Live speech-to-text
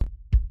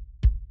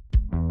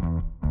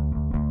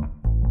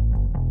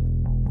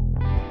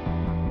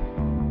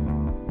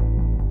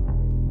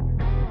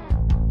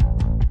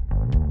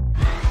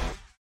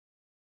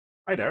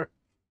Hi there.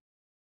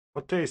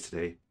 What day is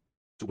today?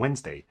 It's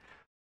Wednesday,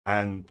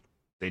 and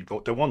they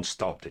won't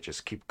stop. They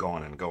just keep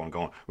going and going and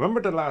going. Remember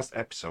the last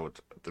episode,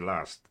 the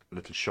last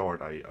little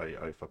short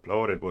I've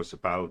uploaded was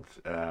about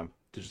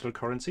digital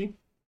currency. Do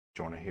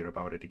you want to hear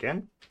about it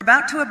again? We're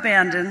about to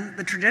abandon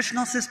the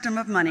traditional system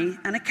of money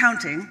and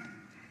accounting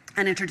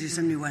and introduce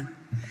a new one.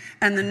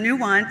 And the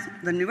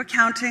new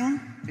accounting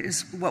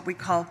is what we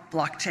call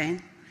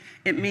blockchain.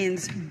 It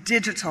means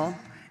digital.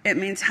 It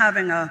means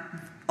having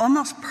a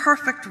almost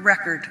perfect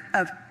record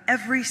of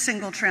every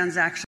single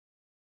transaction.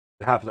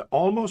 They have the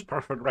almost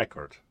perfect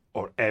record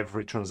of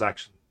every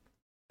transaction.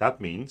 That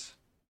means,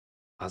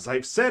 as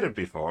I've said it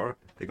before,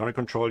 they're going to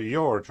control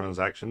your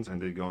transactions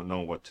and they're going to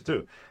know what to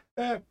do.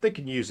 They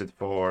can use it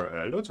for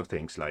loads of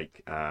things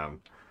like uh,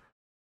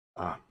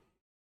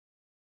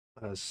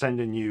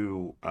 sending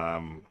you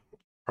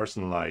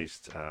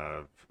personalized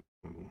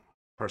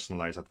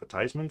personalized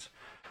advertisements,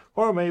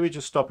 or maybe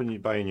just stopping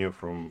you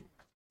from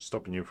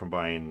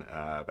buying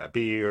a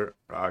beer,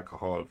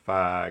 alcohol,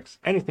 fags,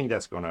 anything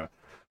that's gonna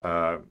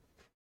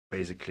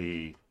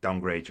basically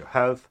downgrade your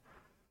health,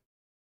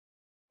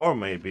 or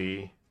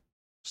maybe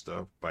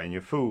stop buying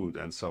your food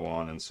and so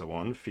on and so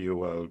on,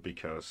 fuel,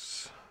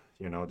 because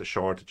the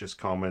shortages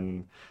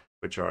coming,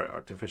 which are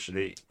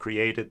artificially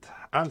created,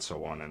 and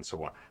so on and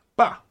so on.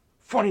 But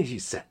funny you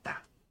said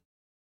that.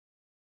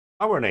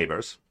 Our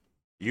neighbors,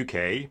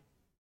 UK,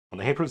 on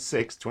April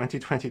 6,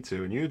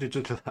 2022, new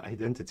digital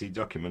identity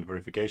document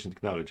verification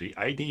technology,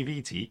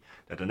 IDVT,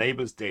 that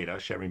enables data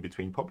sharing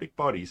between public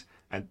bodies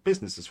and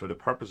businesses for the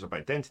purpose of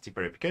identity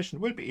verification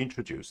will be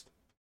introduced.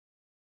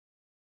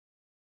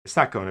 It's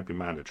not going to be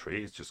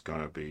mandatory. It's just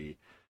going to be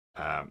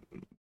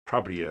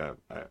probably a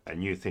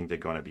new thing they're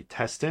going to be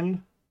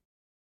testing.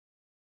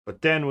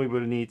 But then we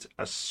will need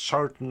a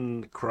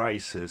certain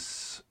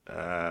crisis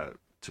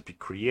to be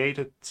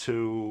created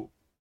to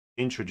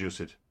introduce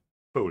it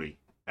fully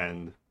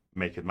and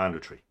make it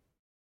mandatory.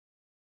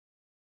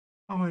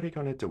 How are they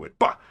going to do it?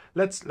 But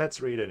let's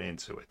read it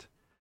into it.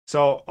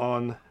 So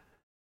on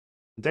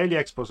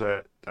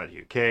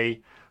dailyexpose.uk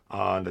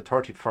on the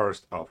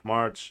 31st of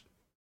March,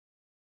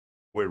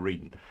 we're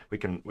reading. We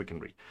can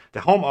read.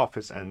 The Home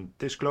Office and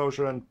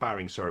Disclosure and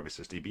Barring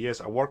Services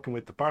 (DBS) are working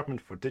with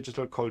Department for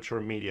Digital Culture,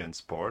 Media and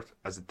Sport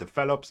as it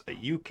develops a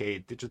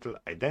UK digital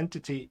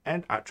identity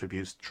and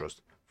attributes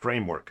trust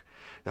framework.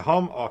 The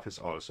Home Office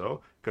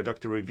also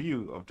conduct a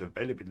review of the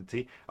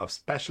availability of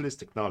specialist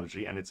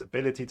technology and its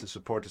ability to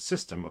support a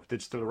system of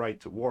digital right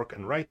to work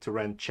and right to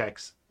rent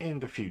checks in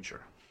the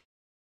future.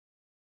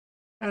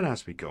 And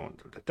as we go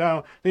into the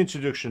down, the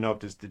introduction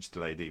of this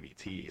digital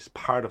IDVT is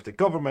part of the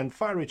government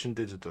far-reaching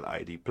digital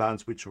ID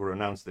plans, which were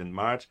announced in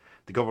March.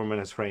 The government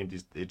has framed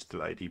these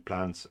digital ID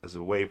plans as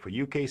a way for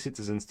UK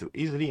citizens to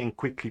easily and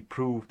quickly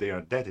prove their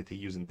identity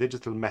using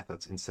digital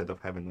methods instead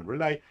of having to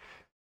rely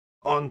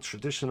on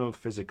traditional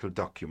physical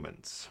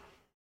documents.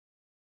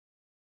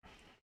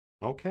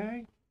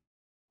 Okay.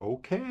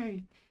 Well,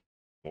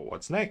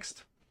 what's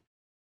next?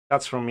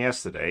 That's from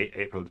yesterday,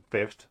 April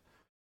 5th.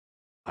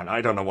 And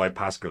I don't know why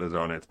Pascal is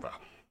on it, but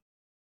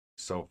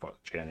so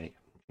photogenic,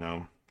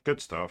 good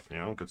stuff,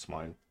 good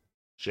smile,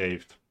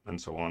 shaved, and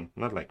so on.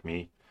 Not like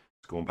me.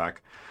 It's going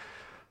back.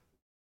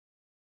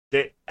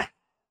 It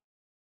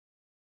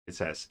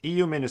says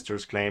EU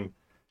ministers claim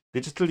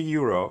digital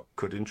euro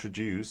could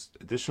introduce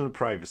additional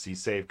privacy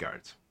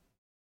safeguards.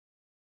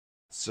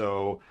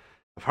 So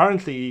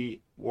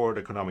apparently, World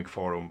Economic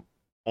Forum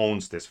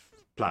owns this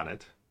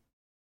planet,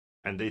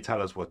 and they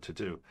tell us what to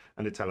do,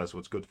 and they tell us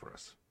what's good for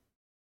us.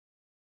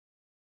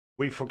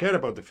 We forget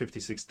about the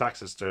 56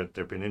 taxes that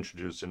have been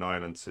introduced in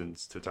Ireland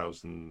since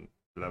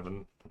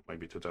 2011,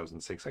 maybe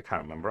 2006. I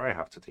can't remember. I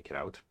have to take it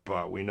out.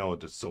 But we know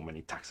there's so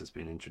many taxes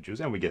being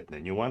introduced, and we get a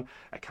new one.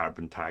 A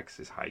carbon tax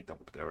is hiked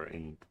up there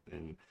in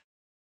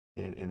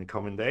the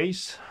coming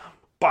days.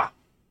 But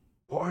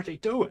what are they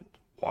doing?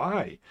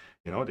 Why?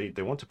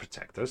 They want to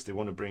protect us. They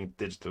want to bring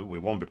digital. We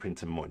won't be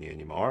printing money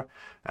anymore.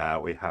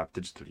 We have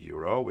digital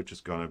euro, which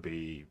is going to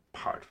be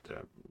part of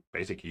the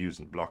basic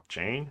using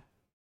blockchain.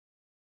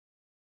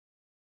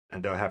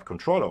 And they'll have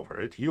control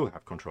over it. You'll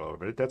have control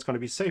over it. That's going to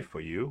be safe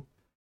for you.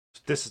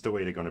 So this is the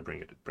way they're going to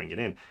bring it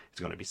in. It's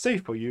going to be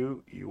safe for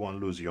you. You won't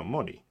lose your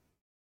money.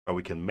 Or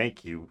we can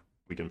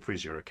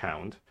freeze your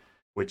account,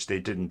 which they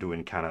didn't do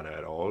in Canada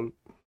at all.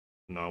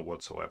 No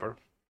whatsoever.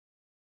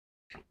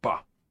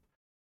 But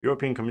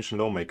European Commission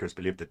lawmakers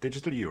believe that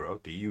digital euro,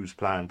 the EU's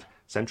planned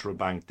central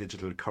bank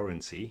digital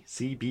currency,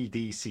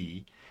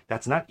 CBDC,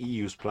 that's not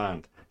EU's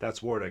planned.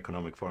 That's World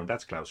Economic Forum.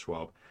 That's Klaus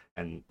Schwab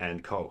and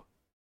co.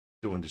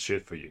 doing the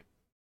shit for you.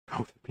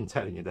 I've been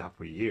telling you that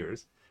for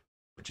years,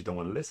 but you don't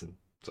want to listen.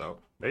 So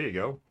there you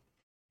go.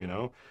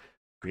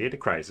 Create a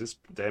crisis,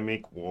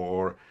 pandemic,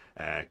 war,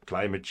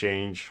 climate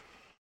change.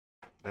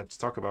 Let's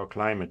talk about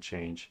climate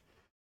change.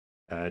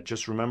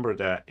 Just remember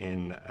that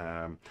in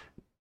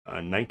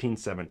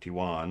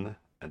 1971,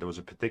 and there was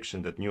a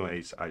prediction that new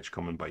ice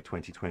coming by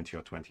 2020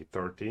 or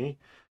 2030.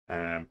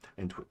 In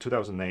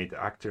 2008, the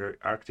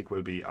Arctic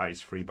will be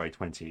ice-free by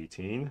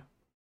 2018.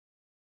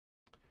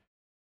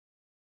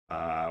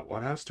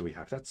 What else do we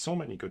have? That's so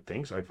many good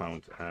things I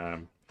found.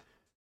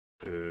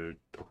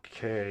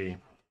 Okay,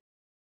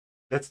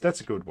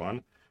 that's a good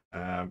one.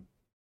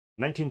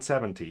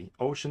 1970,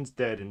 oceans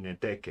dead in a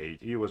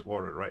decade. U.S.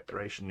 water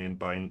rationing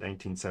by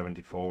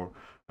 1974,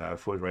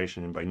 food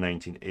rationing by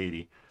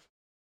 1980.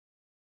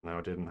 No,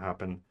 it didn't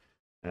happen.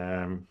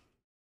 Um,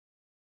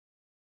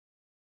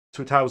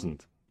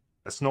 2000,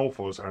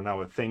 snowfalls are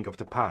now a thing of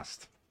the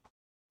past.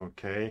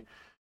 Okay.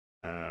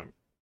 Um,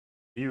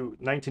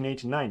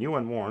 1989,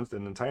 UN warns that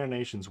entire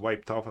nations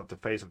wiped off of the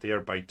face of the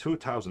earth by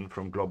 2000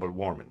 from global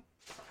warming.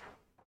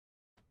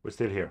 We're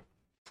still here.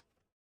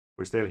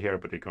 We're still here,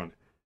 but the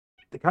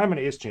climate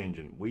is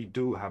changing. We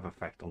do have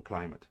effect on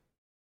climate.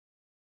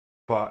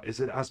 But is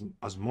it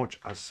as much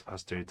as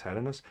they're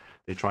telling us?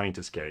 They're trying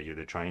to scare you.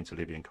 They're trying to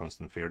leave you in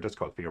constant fear. That's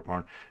called fear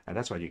porn, and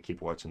that's why you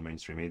keep watching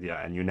mainstream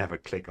media and you never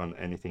click on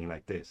anything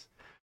like this.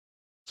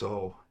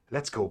 So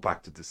let's go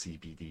back to the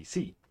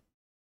CBDC.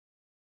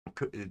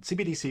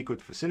 CBDC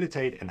could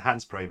facilitate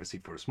enhanced privacy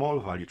for small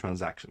value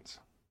transactions.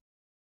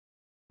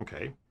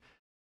 Okay,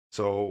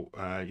 so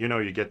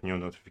you get your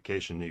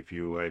notification if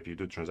you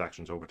do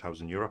transactions over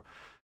 €1,000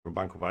 from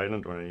Bank of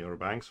Ireland or any other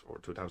banks, or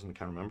 2,000, I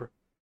can't remember.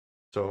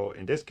 So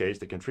in this case,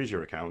 they can freeze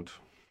your account.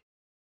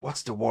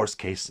 What's the worst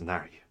case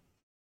scenario?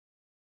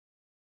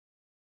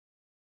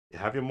 You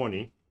have your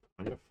money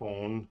on your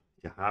phone,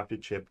 you have your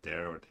chip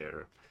there or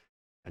there,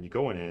 and you're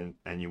going in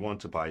and you want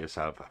to buy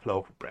yourself a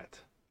loaf of bread,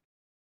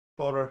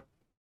 butter,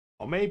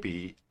 or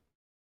maybe,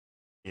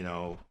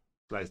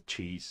 sliced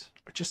cheese,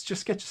 or just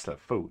get yourself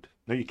food.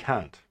 No, you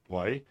can't.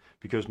 Why?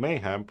 Because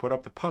Mayhem put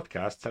up the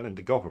podcast telling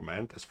the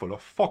government is full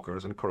of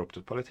fuckers and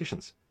corrupted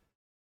politicians.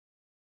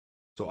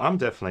 So I'm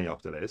definitely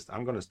off the list.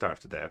 I'm going to starve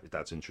to death if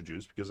that's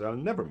introduced, because I'll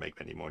never make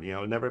any money.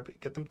 I'll never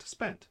get them to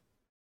spend.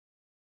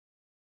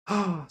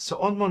 So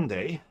on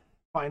Monday,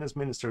 finance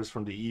ministers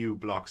from the EU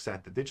bloc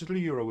said the digital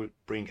euro will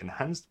bring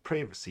enhanced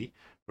privacy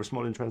for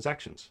small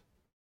transactions.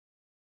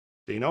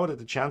 They know that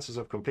the chances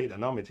of complete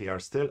anonymity are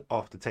still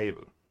off the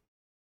table.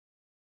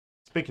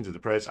 Speaking to the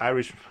press,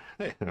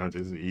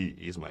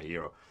 he's my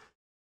hero.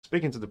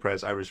 Speaking to the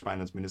press, Irish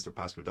Finance Minister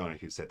Pascal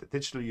Donoghue said the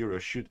digital euro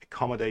should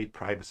accommodate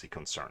privacy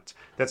concerns.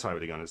 That's why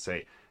they're going to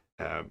say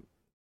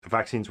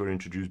vaccines were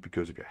introduced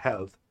because of your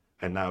health,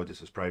 and now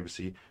this is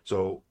privacy.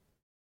 So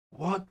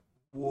what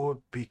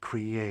would be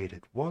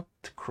created? What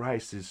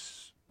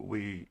crisis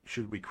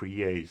should we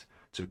create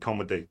to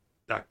accommodate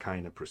that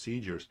kind of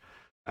procedures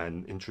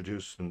and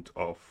introducement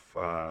of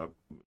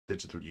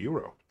digital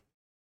euro?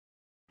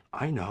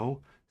 I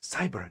know,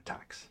 cyber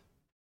attacks.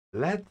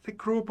 Let the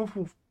group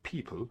of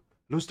people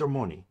lose their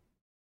money.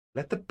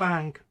 Let the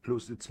bank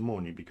lose its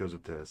money because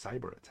of the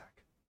cyber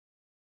attack.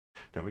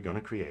 Then we're going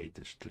to create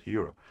digital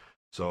euro.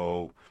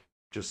 So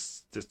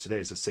just today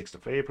is the 6th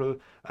of April.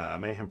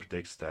 Mayhem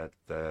predicts that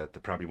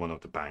probably one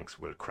of the banks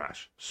will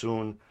crash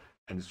soon,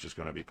 and it's just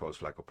going to be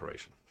post-flag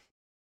operation.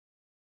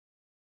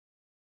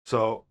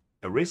 So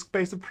a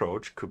risk-based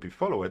approach could be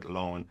followed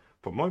along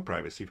for more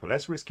privacy, for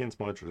less risky and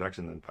smaller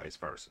transactions, and vice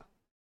versa.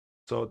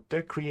 So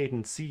they're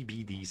creating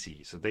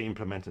CBDC. So they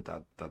implemented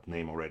that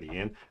name already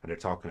in, and they're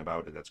talking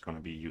about it. That's going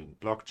to be using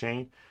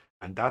blockchain,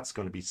 and that's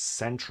going to be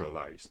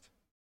centralized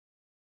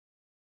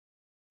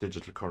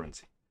digital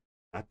currency.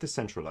 Not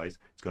decentralized,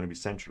 it's going to be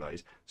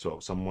centralized. So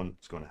someone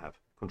is going to have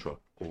control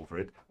over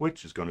it,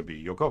 which is going to be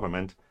your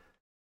government.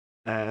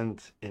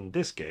 And in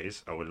this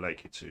case, I would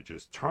like you to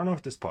just turn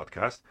off this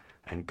podcast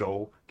and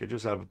go get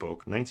yourself a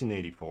book,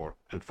 1984,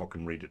 and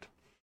fucking read it.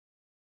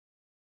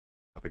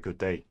 Have a good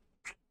day.